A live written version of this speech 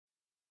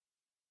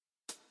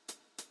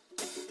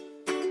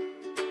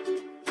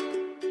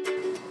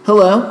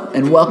Hello,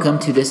 and welcome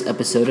to this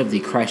episode of the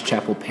Christ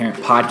Chapel Parent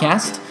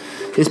Podcast.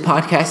 This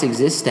podcast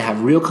exists to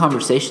have real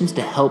conversations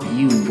to help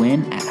you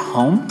win at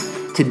home.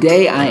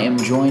 Today, I am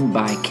joined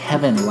by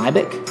Kevin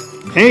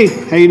Liebeck. Hey,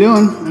 how you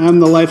doing?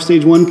 I'm the Life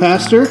Stage 1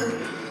 pastor.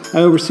 I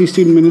oversee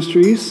student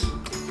ministries.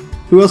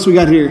 Who else we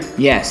got here?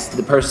 Yes,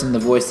 the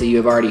voice that you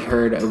have already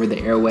heard over the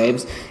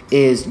airwaves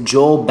is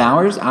Joel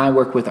Bowers. I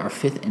work with our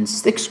 5th and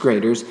 6th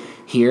graders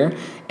here.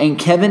 And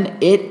Kevin,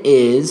 it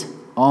is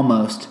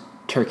almost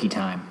turkey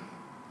time.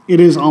 It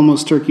is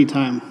almost turkey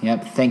time.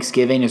 Yep,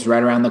 Thanksgiving is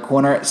right around the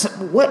corner. So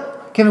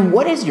Kevin,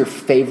 what is your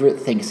favorite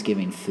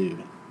Thanksgiving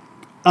food?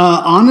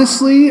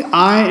 Honestly,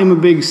 I am a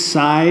big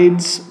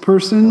sides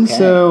person. Okay.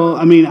 So,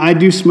 I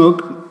do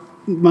smoke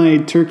my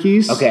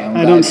turkeys. Okay,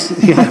 I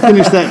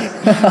finished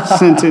that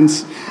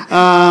sentence.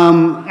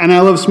 And I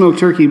love smoked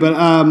turkey. But,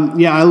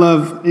 I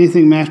love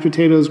anything mashed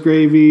potatoes,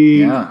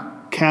 gravy,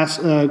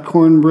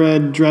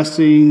 cornbread,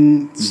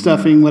 dressing,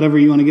 stuffing, whatever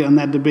you want to get on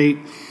that debate.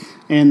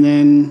 And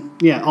then,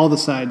 all the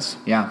sides.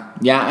 Yeah.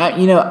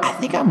 I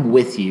think I'm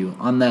with you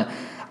on the...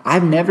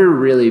 I've never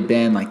really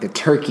been the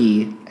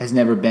turkey has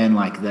never been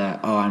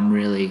I'm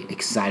really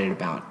excited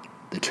about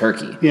the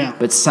turkey. Yeah.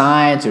 But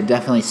sides are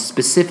definitely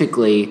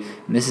specifically,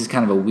 and this is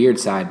kind of a weird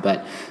side,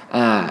 but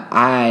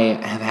I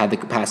have had the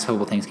past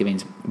couple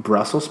Thanksgivings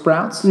Brussels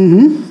sprouts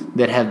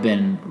that have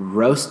been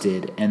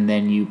roasted, and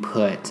then you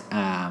put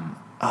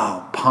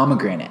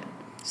pomegranate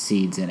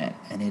seeds in it,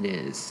 and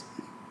it's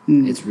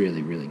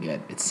really, really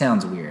good. It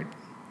sounds weird,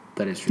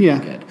 but it's really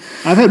good.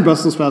 I've had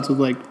Brussels sprouts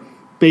with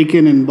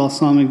bacon and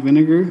balsamic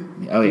vinegar.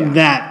 Oh,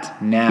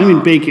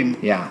 yeah. Bacon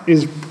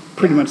is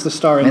pretty much the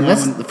star in that one.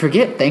 And let's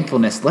forget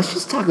thankfulness. Let's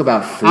just talk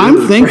about food.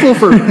 I'm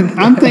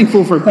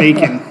thankful for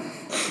bacon.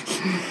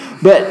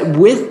 But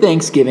with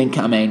Thanksgiving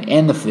coming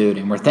and the food,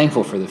 and we're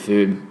thankful for the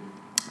food,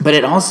 but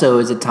it also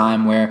is a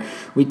time where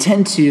we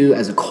tend to,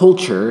 as a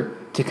culture,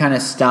 to kind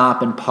of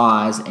stop and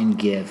pause and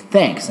give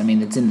thanks.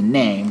 It's in the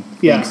name,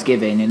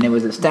 Thanksgiving, and it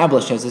was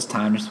established as this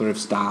time to sort of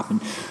stop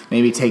and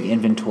maybe take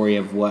inventory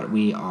of what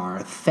we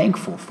are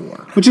thankful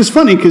for. Which is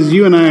funny because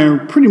you and I are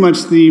pretty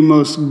much the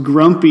most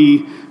grumpy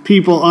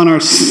people on our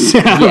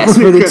staff. Yes,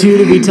 for the two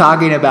to be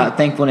talking about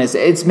thankfulness.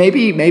 It's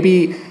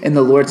maybe in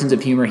the Lord's sense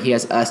of humor, he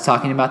has us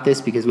talking about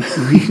this because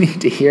we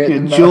need to hear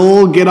it.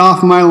 Joel, get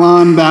off my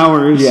lawn,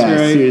 Bowers. Yeah,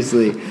 right?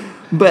 Seriously.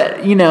 But,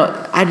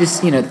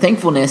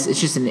 thankfulness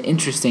is just an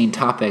interesting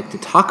topic to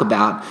talk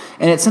about.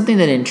 And it's something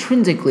that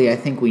intrinsically I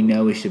think we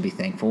know we should be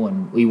thankful.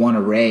 And we want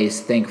to raise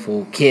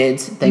thankful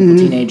kids, thankful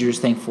teenagers,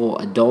 thankful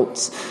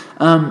adults.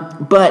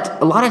 But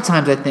a lot of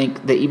times I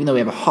think that even though we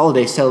have a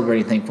holiday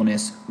celebrating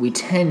thankfulness, we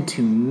tend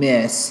to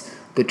miss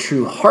the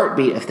true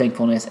heartbeat of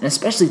thankfulness, and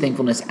especially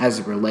thankfulness as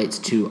it relates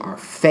to our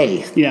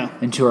faith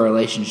and to our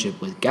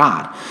relationship with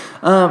God.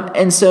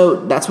 And so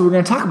that's what we're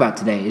going to talk about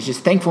today, is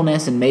just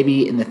thankfulness, and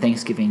maybe in the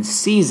Thanksgiving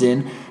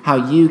season,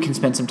 how you can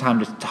spend some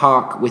time to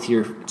talk with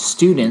your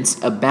students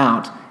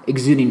about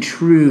exuding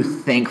true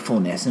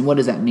thankfulness, and what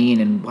does that mean,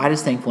 and why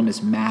does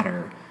thankfulness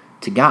matter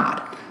to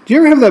God? Do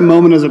you ever have that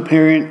moment as a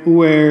parent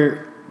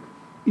where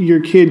your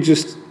kid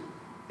just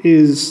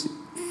is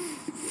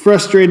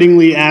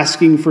frustratingly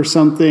asking for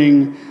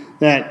something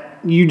that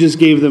you just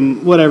gave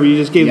them,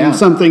 them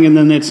something, and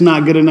then it's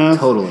not good enough?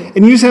 Totally.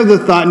 And you just have the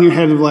thought in your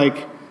head of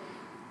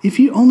if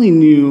you only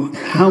knew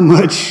how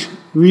much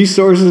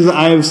resources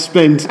I have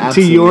spent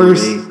to your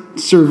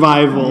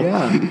survival,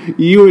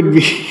 you would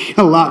be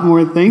a lot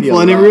more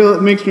thankful. And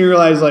it makes me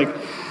realize,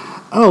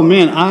 oh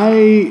man,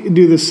 I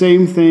do the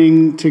same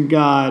thing to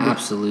God.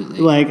 Absolutely.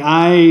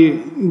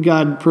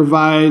 God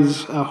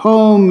provides a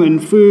home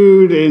and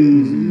food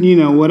and,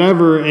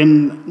 whatever.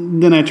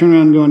 And then I turn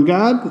around going,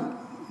 God,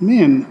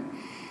 man,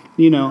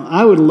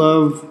 I would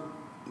love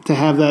to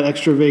have that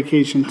extra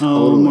vacation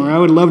home, or I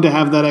would love to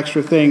have that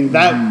extra thing.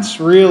 That's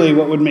really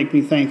what would make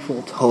me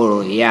thankful.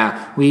 Totally,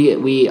 yeah.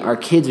 Our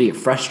kids, we get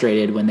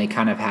frustrated when they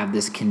kind of have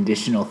this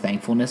conditional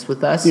thankfulness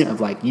with us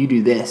of you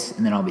do this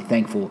and then I'll be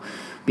thankful.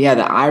 But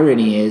the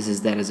irony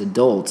is that as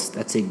adults,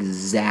 that's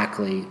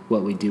exactly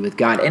what we do with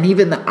God. And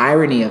even the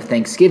irony of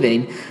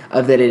Thanksgiving,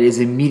 of that it is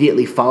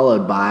immediately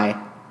followed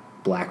by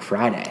Black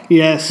Friday.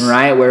 Yes.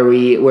 Right? Where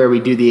we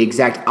do the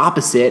exact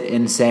opposite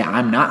and say,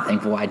 I'm not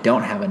thankful, I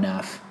don't have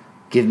enough.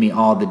 Give me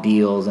all the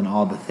deals and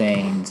all the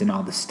things and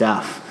all the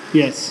stuff.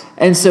 Yes.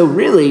 And so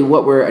really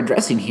what we're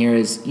addressing here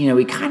is,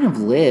 we kind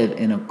of live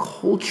in a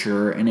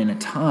culture and in a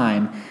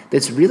time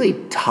that's really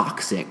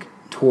toxic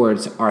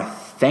towards our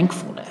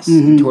thankfulness,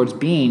 towards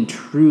being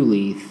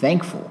truly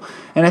thankful.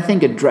 And I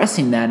think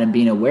addressing that and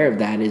being aware of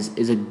that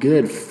is a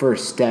good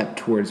first step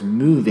towards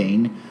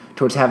moving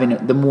towards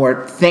having the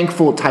more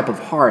thankful type of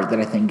heart that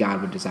I think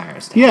God would desire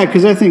us to have. Yeah,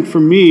 because I think for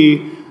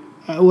me,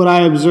 what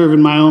I observe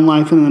in my own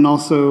life and then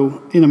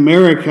also in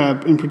America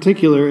in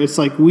particular, it's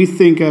we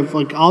think of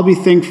I'll be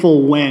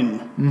thankful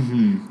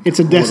when. It's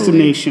a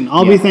destination.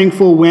 I'll be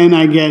thankful when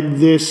I get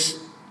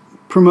this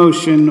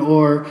promotion,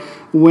 or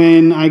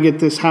when I get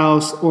this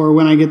house, or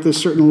when I get this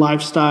certain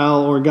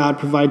lifestyle, or God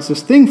provides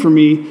this thing for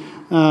me.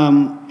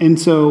 And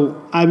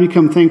so I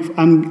become thankful.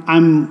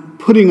 I'm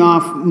putting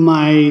off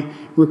my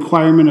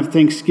requirement of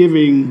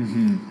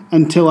Thanksgiving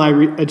until I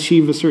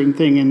achieve a certain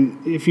thing.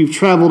 And if you've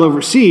traveled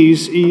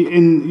overseas,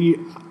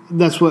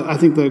 that's what I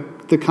think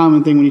the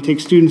common thing when you take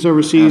students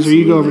overseas or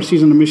you go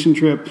overseas on a mission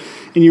trip,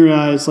 and you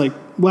realize like,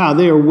 wow,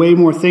 they are way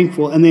more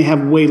thankful and they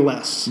have way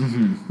less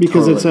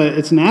because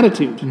it's an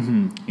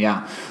attitude.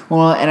 Yeah.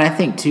 Well, and I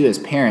think too, as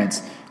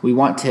parents, we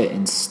want to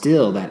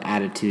instill that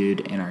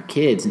attitude in our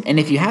kids. And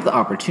if you have the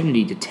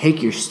opportunity to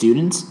take your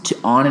students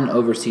on an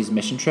overseas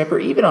mission trip or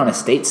even on a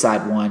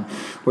stateside one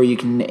where you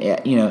can,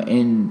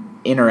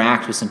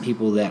 interact with some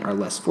people that are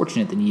less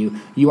fortunate than you,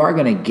 you are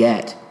going to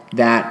get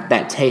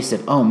that taste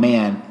of, oh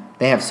man,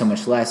 they have so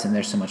much less and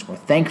they're so much more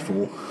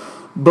thankful.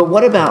 But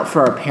what about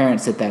for our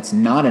parents that's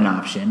not an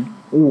option,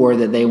 or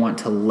that they want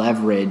to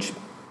leverage,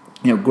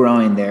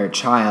 growing their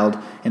child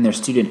and their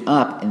student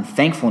up in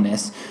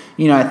thankfulness?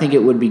 I think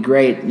it would be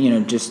great,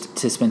 just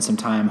to spend some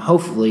time,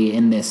 hopefully,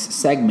 in this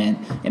segment,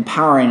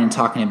 empowering and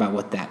talking about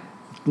what that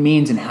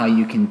means and how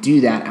you can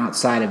do that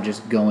outside of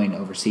just going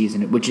overseas.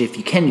 And which, if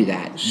you can do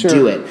that,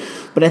 do it.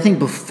 But I think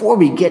before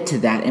we get to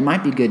that, it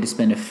might be good to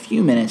spend a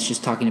few minutes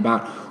just talking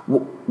about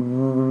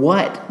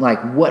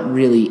what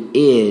really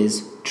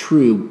is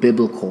true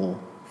biblical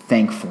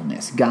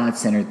thankfulness,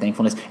 God-centered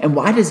thankfulness, and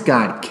why does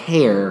God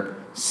care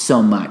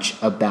so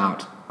much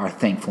about our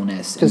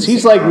thankfulness? Because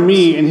He's like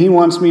me, and He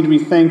wants me to be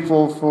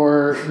thankful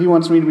for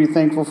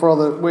all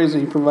the ways that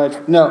He provides.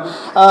 No,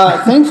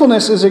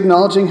 thankfulness is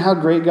acknowledging how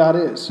great God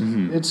is.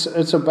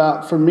 It's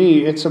about, for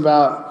me, it's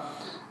about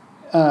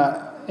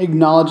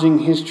acknowledging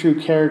His true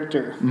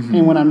character.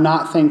 And when I'm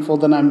not thankful,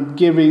 then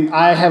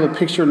I have a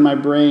picture in my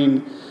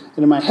brain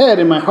and in my head,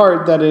 in my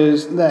heart, that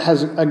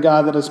has a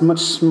God that is much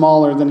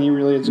smaller than He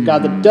really is. A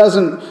God that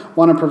doesn't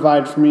want to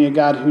provide for me. A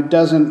God who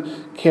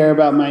doesn't care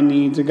about my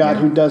needs. A God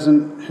who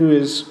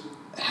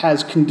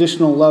has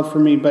conditional love for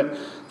me. But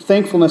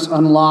thankfulness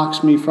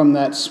unlocks me from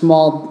that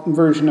small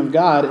version of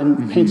God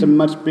and paints a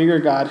much bigger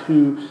God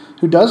who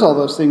does all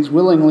those things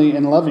willingly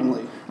and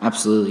lovingly.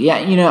 Absolutely.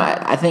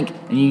 Yeah, I think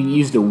you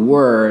used a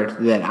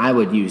word that I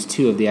would use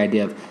too, of the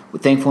idea of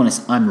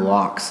thankfulness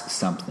unlocks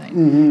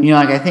something.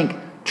 I think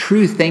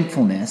true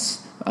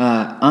thankfulness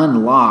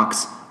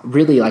unlocks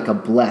really like a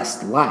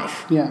blessed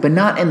life, but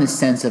not in the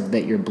sense of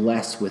that you're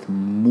blessed with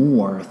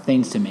more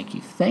things to make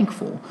you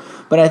thankful.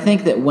 But I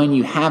think that when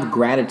you have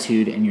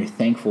gratitude and you're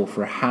thankful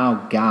for how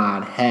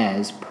God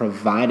has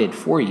provided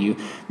for you,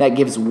 that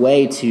gives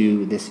way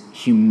to this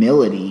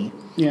humility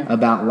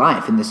about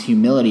life and this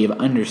humility of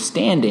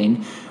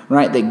understanding,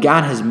 right, that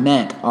God has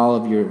met all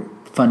of your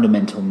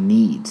fundamental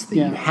needs that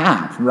you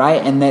have,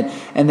 right? And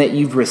that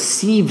you've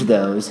received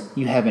those,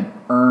 you haven't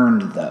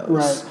earned those.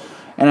 Right.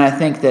 And I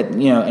think that,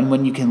 and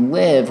when you can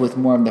live with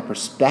more of the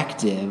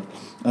perspective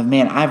of,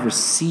 man, I've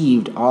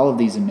received all of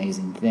these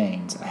amazing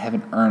things. I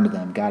haven't earned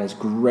them. God has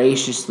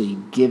graciously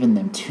given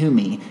them to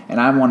me, and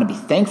I want to be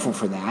thankful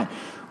for that.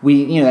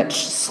 That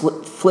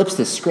flips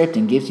the script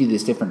and gives you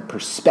this different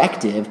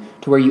perspective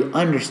to where you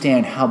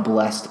understand how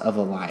blessed of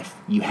a life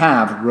you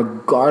have,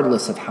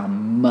 regardless of how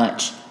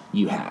much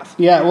you have.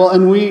 Yeah, well,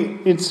 and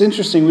it's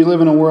interesting. We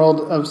live in a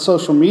world of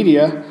social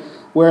media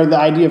where the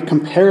idea of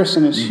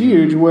comparison is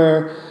huge,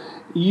 where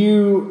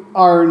you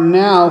are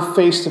now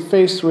face to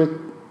face with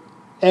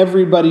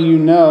everybody you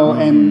know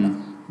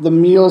and the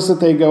meals that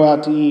they go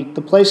out to eat,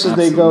 the places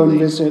they go and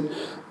visit,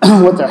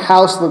 what their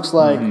house looks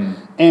like.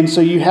 And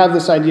so you have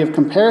this idea of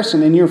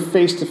comparison, and you're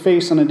face to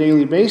face on a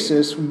daily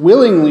basis.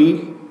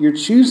 Willingly, you're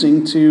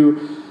choosing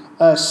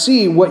to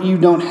see what you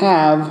don't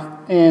have,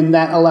 and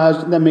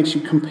that makes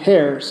you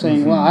compare,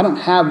 saying, well, I don't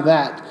have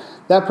that.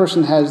 That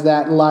person has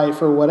that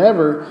life or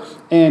whatever.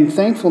 And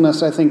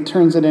thankfulness, I think,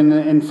 turns it in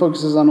and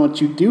focuses on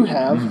what you do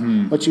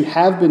have, what you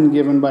have been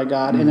given by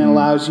God, and it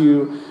allows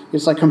you,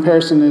 it's like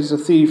comparison is a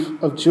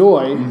thief of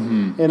joy.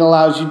 It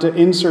allows you to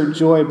insert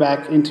joy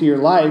back into your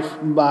life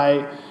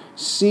by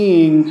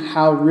seeing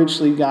how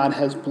richly God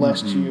has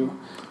blessed you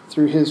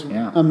through His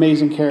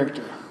amazing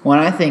character. Well,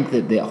 and I think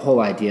that the whole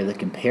idea of the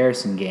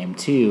comparison game,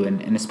 too,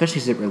 and especially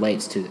as it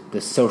relates to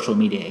the social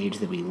media age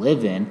that we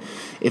live in,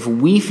 if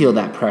we feel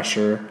that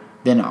pressure,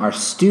 then our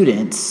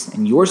students,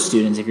 and your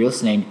students, if you're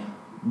listening,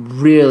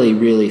 really,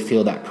 really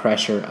feel that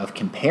pressure of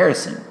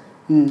comparison.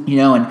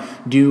 And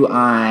do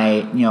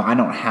I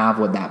don't have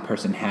what that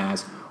person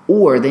has,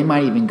 or they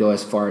might even go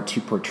as far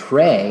to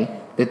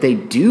portray that they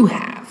do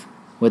have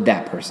what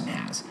that person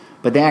has.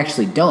 But they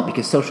actually don't,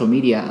 because social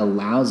media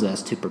allows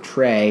us to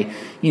portray,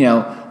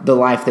 the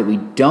life that we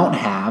don't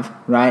have,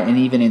 right? And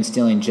even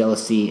instilling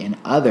jealousy in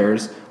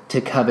others to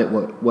covet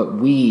what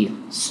we,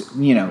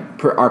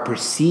 are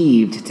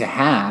perceived to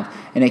have.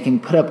 And it can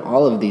put up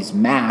all of these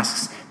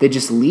masks that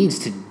just leads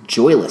to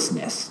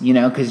joylessness,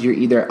 because you're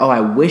either, oh, I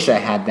wish I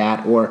had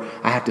that, or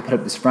I have to put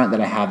up this front that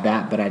I have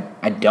that, but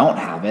I don't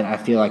have it. I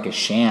feel like a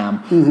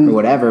sham or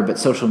whatever. But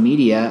social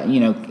media,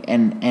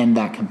 and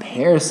that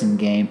comparison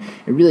game,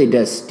 it really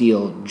does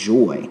steal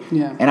joy.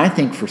 Yeah. And I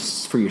think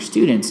for your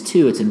students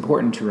too, it's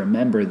important to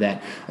remember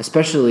that,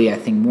 especially I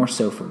think more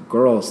so for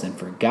girls than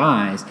for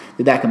guys,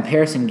 that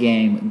comparison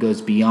game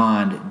goes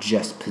beyond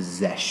just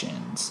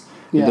possessions.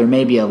 Yeah. There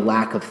may be a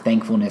lack of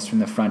thankfulness from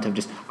the front of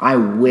just, I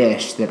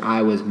wish that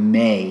I was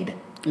made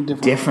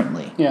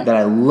differently, yeah. that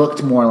I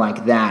looked more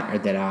like that, or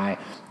that I,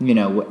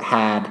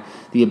 had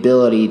the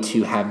ability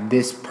to have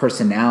this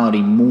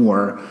personality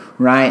more,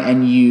 right?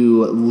 And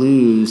you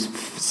lose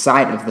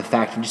sight of the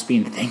fact of just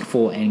being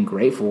thankful and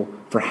grateful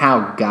for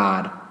how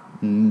God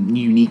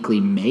uniquely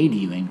made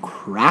you and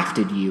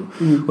crafted you,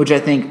 which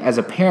I think as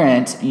a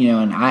parent,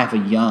 and I have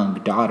a young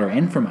daughter,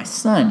 and for my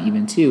son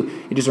even too,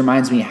 it just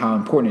reminds me how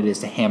important it is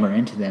to hammer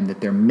into them that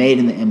they're made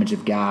in the image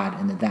of God,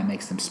 and that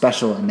makes them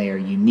special, and they are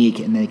unique,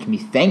 and they can be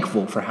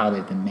thankful for how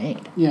they've been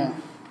made. Yeah.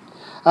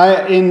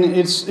 And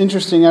it's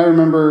interesting. I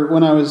remember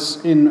when I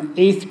was in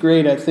 8th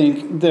grade, I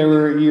think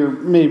you're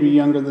maybe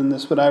younger than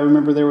this, but I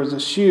remember there was a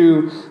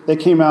shoe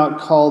that came out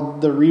called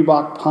the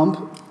Reebok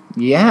Pump.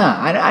 Yeah,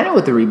 I know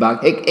what the Reebok.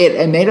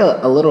 It made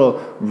a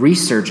little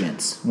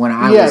resurgence when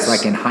I was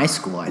like in high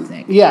school, I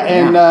think. Yeah,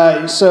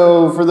 and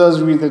so for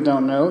those of you that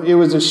don't know, it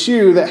was a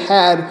shoe that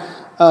had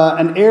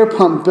an air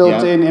pump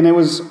built in, and it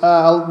was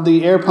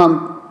the air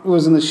pump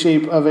was in the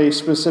shape of a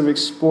specific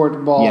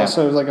sport ball. Yeah.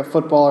 So it was like a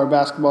football or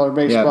basketball or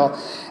baseball.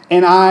 Yeah.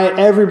 And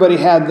everybody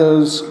had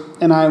those,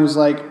 and I was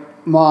like,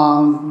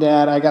 Mom,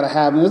 Dad, I gotta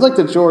have them. It was like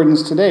the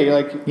Jordans today.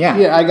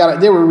 I got it.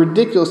 They were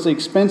ridiculously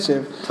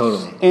expensive.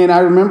 Totally. And I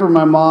remember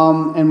my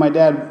mom and my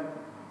dad,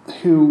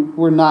 who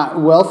were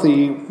not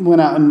wealthy,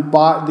 went out and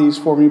bought these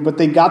for me, but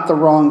they got the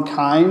wrong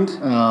kind.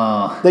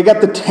 Oh. They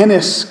got the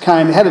tennis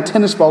kind. It had a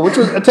tennis ball, which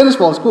was a tennis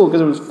ball is cool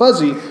because it was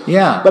fuzzy.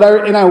 Yeah. But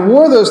I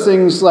wore those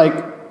things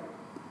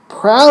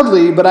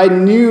proudly, but I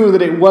knew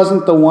that it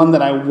wasn't the one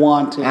that I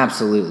wanted.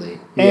 Absolutely.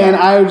 And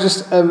I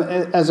just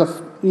as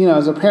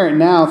a parent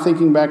now,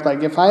 thinking back,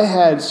 if I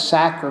had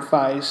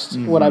sacrificed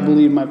what I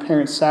believe my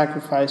parents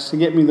sacrificed to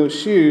get me those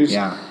shoes,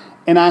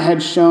 and I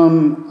had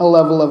shown a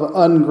level of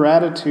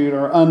ungratitude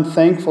or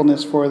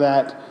unthankfulness for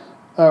that,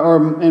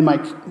 and my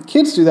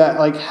kids do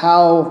that,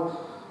 how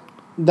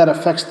that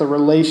affects the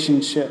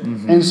relationship.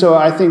 And so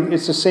I think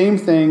it's the same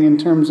thing in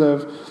terms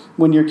of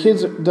when your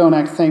kids don't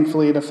act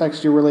thankfully, it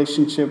affects your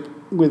relationship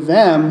with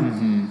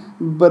them.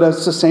 But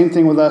it's the same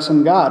thing with us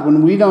and God.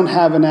 When we don't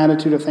have an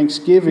attitude of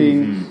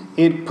thanksgiving,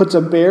 it puts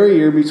a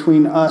barrier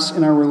between us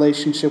and our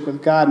relationship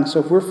with God. And so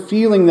if we're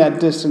feeling that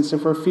distance,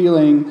 if we're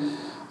feeling,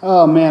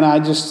 oh man, I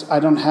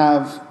don't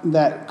have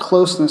that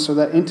closeness or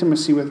that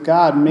intimacy with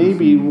God,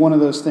 maybe one of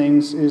those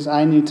things is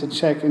I need to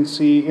check and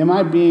see, am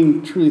I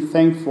being truly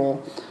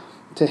thankful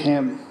to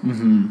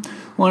Him?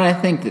 Well, and I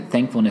think that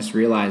thankfulness,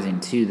 realizing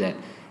too that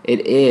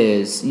it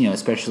is,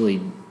 especially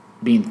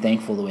being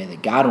thankful the way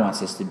that God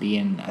wants us to be,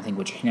 and I think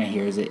what you're hearing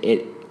here is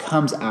it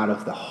comes out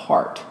of the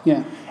heart.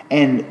 Yeah.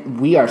 And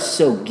we are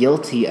so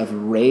guilty of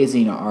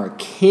raising our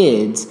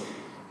kids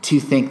to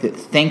think that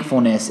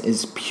thankfulness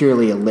is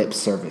purely a lip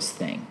service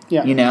thing.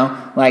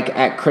 Yeah.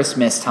 At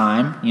Christmas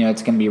time,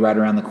 it's going to be right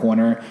around the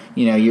corner.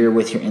 You're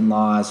with your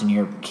in-laws and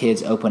your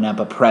kids open up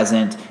a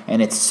present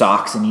and it's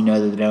socks, and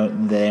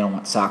that they don't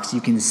want socks.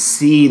 You can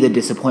see the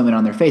disappointment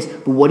on their face.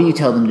 But what do you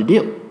tell them to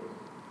do?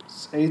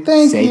 Say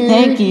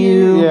thank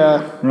you.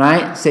 Yeah.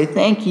 Right? Say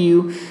thank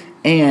you.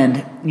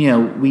 And,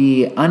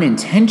 we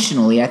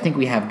unintentionally, I think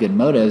we have good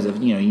motives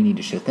of, you need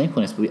to show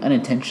thankfulness, but we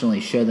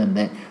unintentionally show them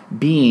that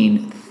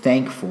being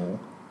thankful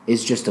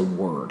is just a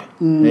word.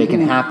 That it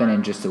can happen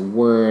in just a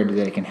word,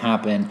 that it can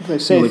happen they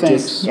say with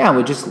thanks.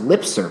 with just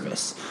lip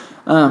service.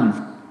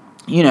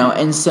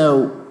 And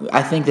so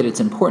I think that it's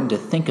important to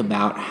think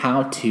about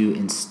how to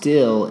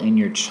instill in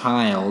your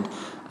child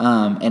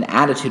an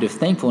attitude of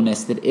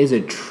thankfulness that is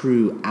a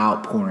true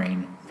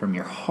outpouring from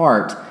your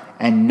heart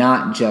and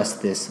not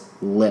just this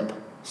lip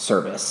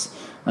service.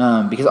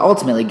 Because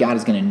ultimately God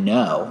is going to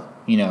know,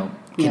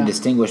 can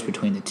distinguish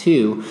between the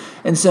two.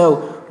 And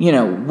so,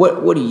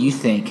 what do you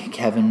think,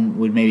 Kevin,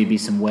 would maybe be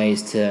some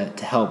ways to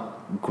help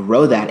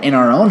grow that in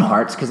our own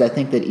hearts? Because I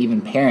think that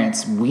even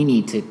parents, we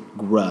need to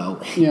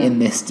grow in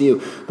this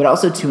too, but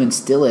also to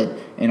instill it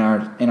in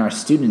our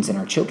students and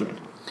our children.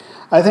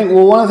 I think,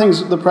 one of the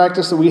things, the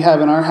practice that we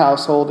have in our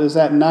household is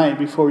at night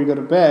before we go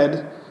to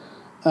bed,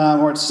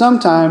 or at some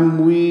time,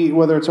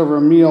 whether it's over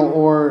a meal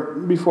or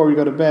before we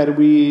go to bed,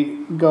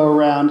 we go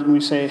around and we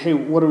say, hey,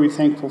 what are we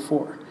thankful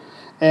for?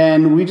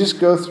 And we just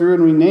go through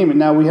and we name it.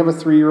 Now, we have a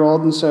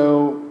 3-year-old, and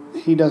so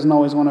he doesn't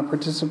always want to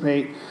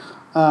participate.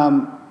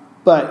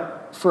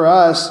 But for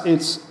us,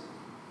 it's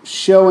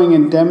showing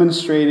and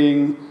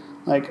demonstrating,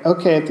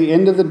 okay, at the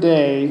end of the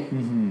day,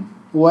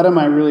 what am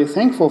I really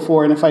thankful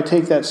for? And if I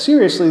take that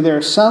seriously, there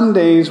are some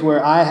days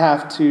where I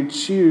have to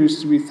choose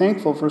to be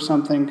thankful for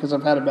something because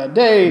I've had a bad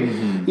day,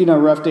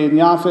 rough day in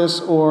the office,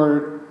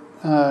 or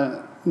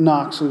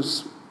Knox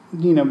was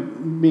being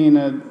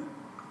a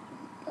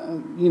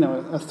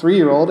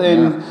 3-year-old,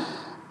 and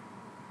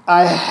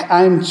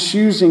I'm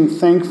choosing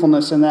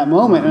thankfulness in that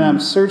moment, and I'm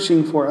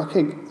searching for,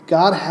 okay,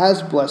 God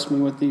has blessed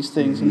me with these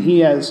things, and He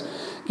has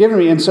given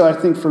me. And so I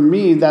think for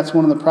me, that's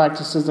one of the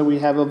practices that we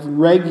have of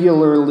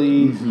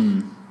regularly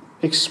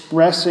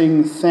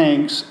expressing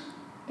thanks.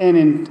 And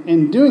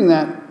in doing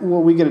that,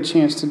 what we get a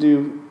chance to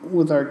do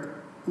with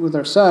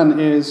our son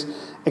is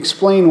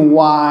explain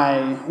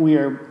why we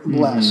are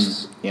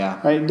blessed.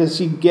 Right? Does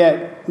he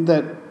get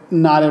that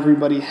not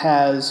everybody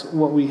has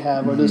what we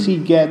have, or does he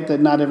get that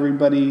not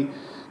everybody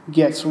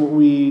gets what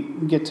we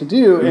get to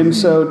do? And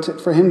so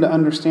for him to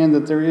understand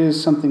that there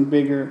is something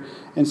bigger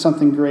and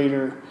something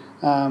greater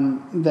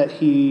that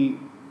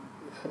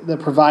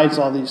provides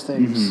all these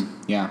things.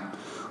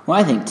 Well,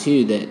 I think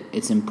too that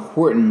it's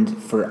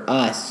important for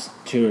us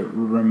to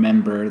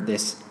remember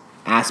this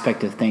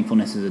aspect of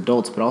thankfulness as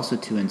adults, but also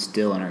to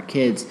instill in our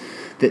kids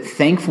that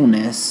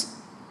thankfulness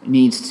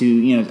needs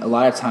to, a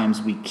lot of times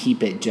we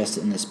keep it just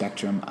in the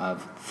spectrum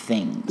of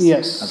things,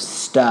 of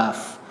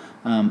stuff,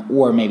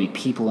 or maybe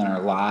people in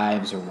our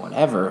lives or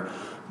whatever,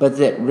 but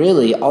that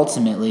really,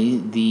 ultimately,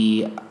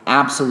 the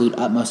absolute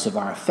utmost of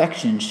our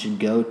affection should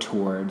go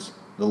towards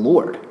the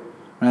Lord.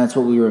 And that's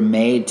what we were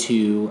made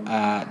to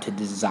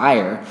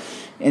desire.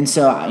 And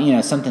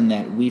so, something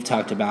that we've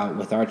talked about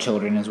with our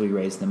children as we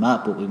raise them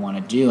up, what we want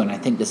to do, and I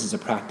think this is a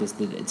practice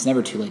that it's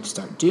never too late to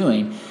start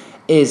doing,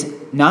 is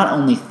not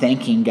only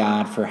thanking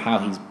God for how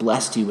He's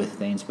blessed you with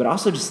things, but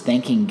also just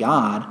thanking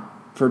God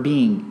for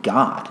being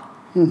God.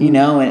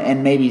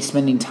 And maybe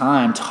spending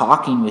time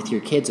talking with your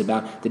kids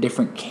about the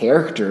different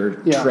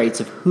character traits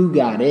of who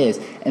God is,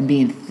 and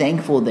being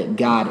thankful that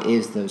God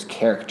is those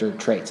character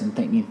traits, and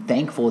being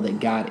thankful that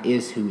God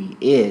is who He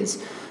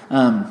is,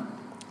 and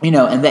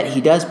that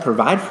He does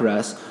provide for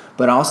us,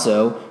 but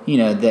also,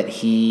 that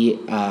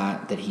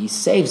He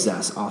saves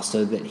us,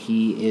 also that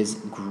He is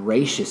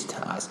gracious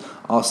to us,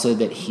 also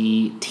that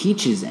He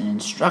teaches and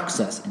instructs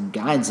us and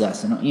guides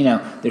us, and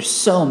there's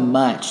so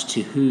much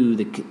to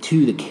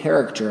the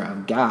character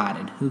of God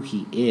and who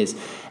He is,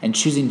 and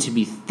choosing to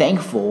be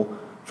thankful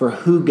for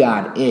who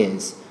God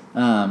is,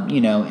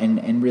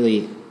 and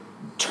really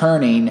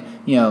turning,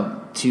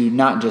 to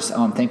not just,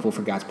 I'm thankful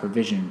for God's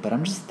provision, but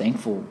I'm just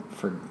thankful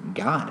for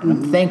God. And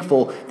I'm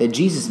thankful that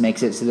Jesus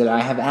makes it so that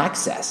I have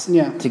access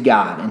to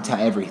God and to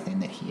everything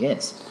that He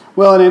is.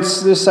 Well, and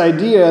it's this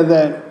idea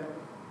that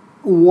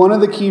one of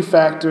the key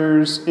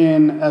factors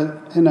in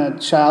a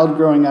child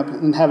growing up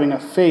and having a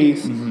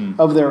faith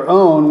of their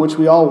own, which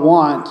we all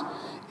want,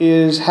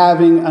 is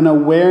having an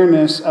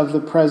awareness of the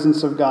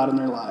presence of God in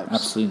their lives.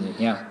 Absolutely,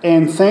 yeah.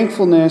 And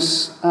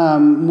thankfulness,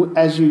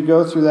 as you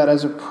go through that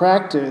as a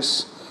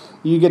practice,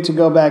 you get to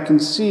go back and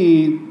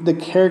see the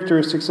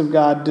characteristics of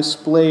God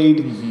displayed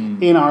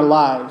in our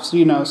lives.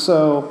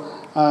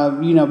 So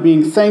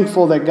being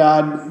thankful that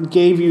God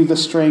gave you the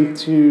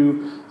strength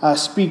to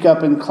speak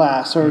up in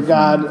class, or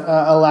God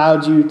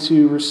allowed you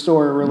to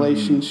restore a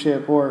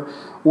relationship, or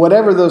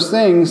whatever those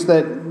things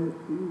that,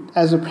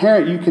 as a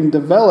parent, you can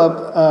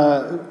develop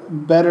a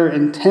better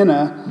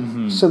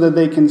antenna so that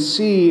they can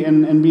see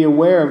and be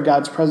aware of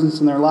God's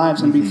presence in their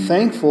lives, and be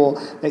thankful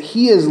that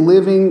He is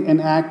living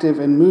and active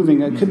and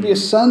moving. It could be a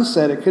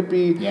sunset. It could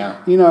be,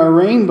 a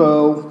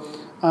rainbow.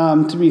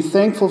 To be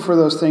thankful for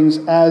those things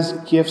as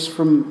gifts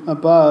from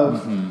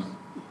above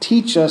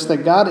teach us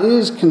that God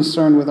is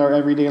concerned with our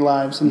everyday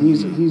lives, and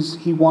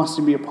He wants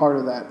to be a part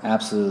of that.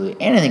 Absolutely.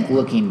 And I think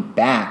looking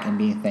back and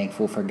being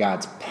thankful for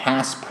God's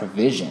past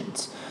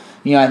provisions.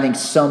 I think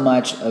so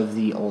much of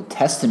the Old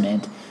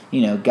Testament,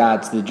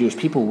 the Jewish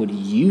people would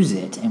use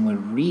it and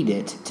would read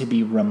it to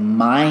be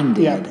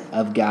reminded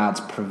of God's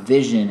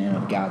provision and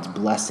of God's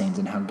blessings,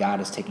 and how God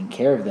has taken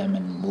care of them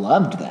and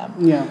loved them.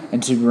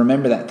 And to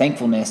remember that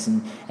thankfulness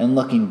and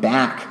looking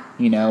back,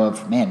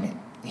 of, man,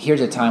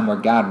 here's a time where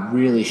God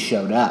really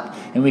showed up.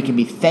 And we can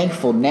be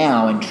thankful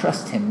now and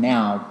trust Him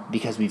now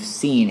because we've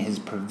seen His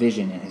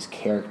provision and His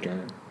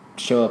character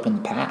show up in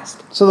the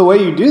past. So the way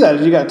you do that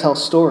is you got to tell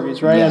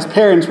stories, right? As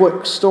parents,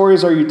 what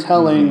stories are you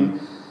telling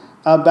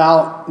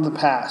about the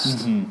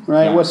past,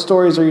 right? What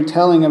stories are you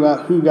telling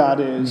about who God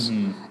is,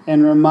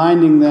 and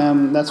reminding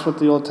them? That's what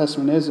the Old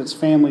Testament is. It's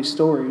family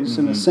stories,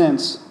 in a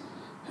sense,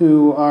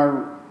 who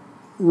are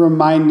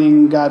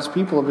reminding God's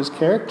people of His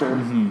character.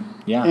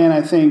 And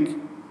I think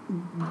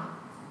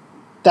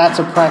that's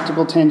a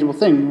practical, tangible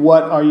thing.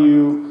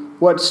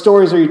 What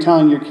stories are you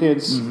telling your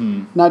kids?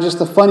 Not just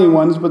the funny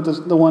ones, but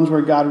the ones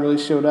where God really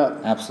showed up.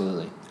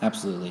 Absolutely.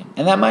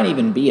 And that might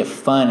even be a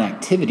fun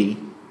activity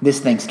this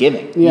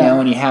Thanksgiving.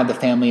 When you have the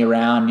family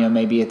around,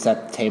 maybe it's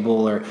at the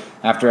table, or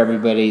after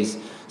everybody's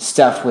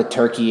stuffed with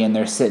turkey and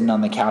they're sitting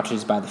on the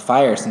couches by the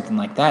fire or something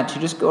like that, to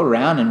just go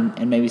around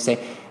and maybe say,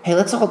 hey,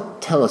 let's all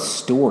tell a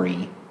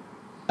story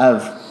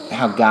of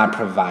how God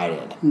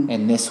provided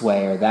in this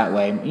way or that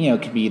way.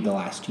 It could be the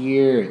last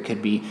year, it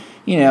could be,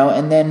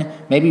 and then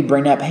maybe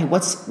bring up, hey,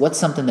 what's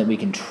something that we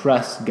can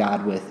trust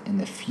God with in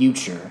the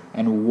future,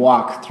 and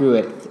walk through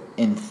it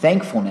in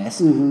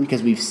thankfulness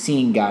because we've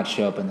seen God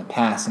show up in the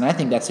past. And I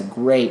think that's a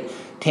great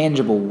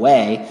tangible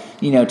way,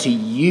 to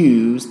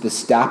use the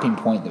stopping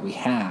point that we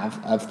have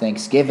of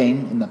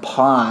Thanksgiving and the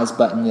pause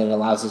button that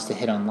allows us to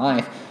hit on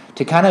life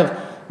to kind of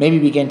maybe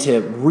begin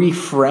to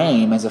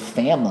reframe as a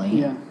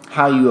family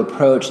how you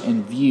approach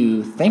and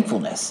view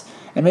thankfulness,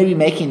 and maybe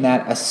making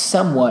that a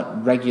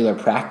somewhat regular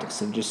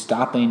practice of just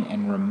stopping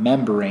and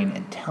remembering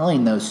and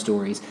telling those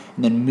stories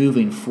and then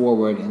moving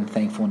forward in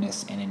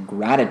thankfulness and in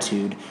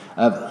gratitude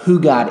of who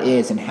God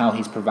is and how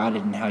he's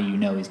provided and how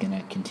he's going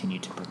to continue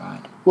to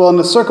provide. Well, and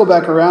to circle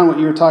back around, what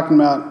you were talking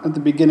about at the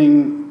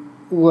beginning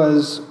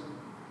was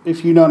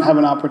if you don't have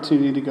an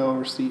opportunity to go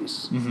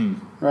overseas,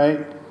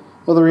 right?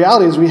 Well, the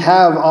reality is we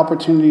have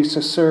opportunities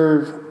to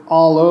serve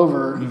all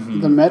over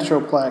the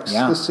Metroplex,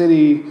 the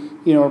city,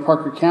 or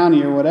Parker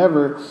County or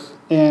whatever.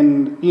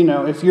 And,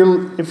 if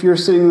you're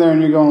sitting there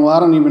and you're going, well, I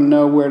don't even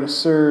know where to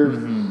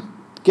serve,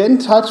 get in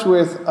touch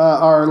with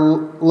our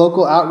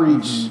local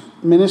outreach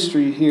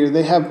ministry here.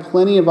 They have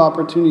plenty of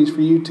opportunities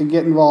for you to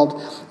get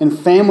involved, and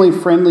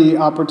family-friendly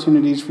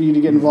opportunities for you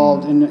to get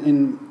involved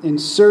in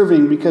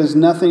serving, because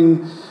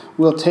nothing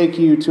will take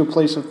you to a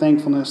place of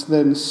thankfulness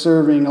than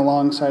serving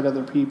alongside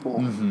other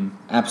people.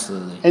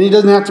 Absolutely. And it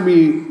doesn't have to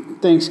be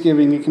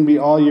Thanksgiving. It can be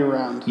all year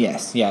round.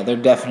 Yes, they're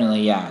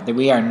definitely,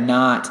 we are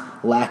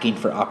not lacking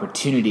for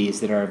opportunities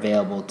that are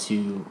available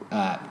to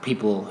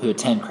people who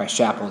attend Christ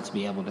Chapel to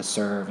be able to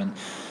serve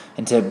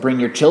and to bring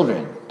your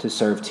children to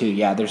serve too.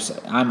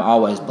 I'm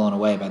always blown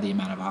away by the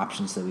amount of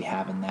options that we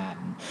have in that.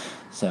 And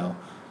so,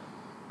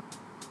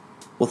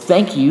 well,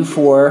 thank you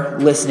for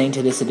listening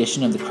to this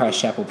edition of the Christ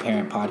Chapel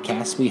Parent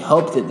Podcast. We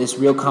hope that this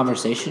real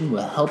conversation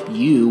will help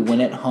you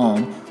win at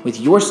home with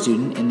your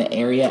student in the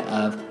area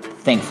of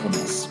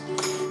thankfulness.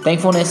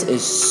 Thankfulness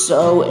is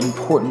so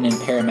important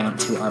and paramount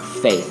to our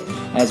faith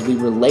as we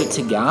relate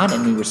to God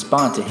and we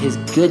respond to his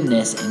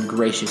goodness and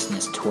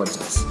graciousness towards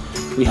us.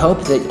 We hope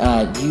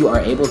that you are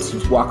able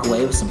to walk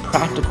away with some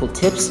practical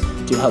tips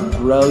to help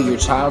grow your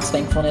child's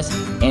thankfulness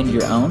and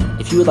your own.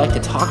 If you would like to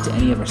talk to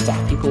any of our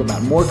staff people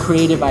about more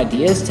creative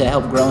ideas to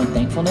help grow in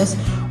thankfulness,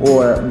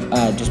 or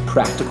just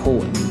practical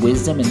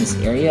wisdom in this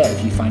area,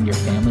 if you find your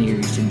family or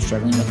your students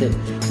struggling with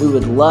it, we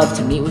would love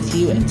to meet with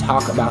you and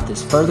talk about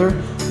this further.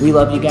 We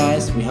love you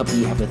guys. We hope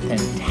you have a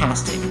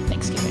fantastic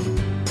Thanksgiving.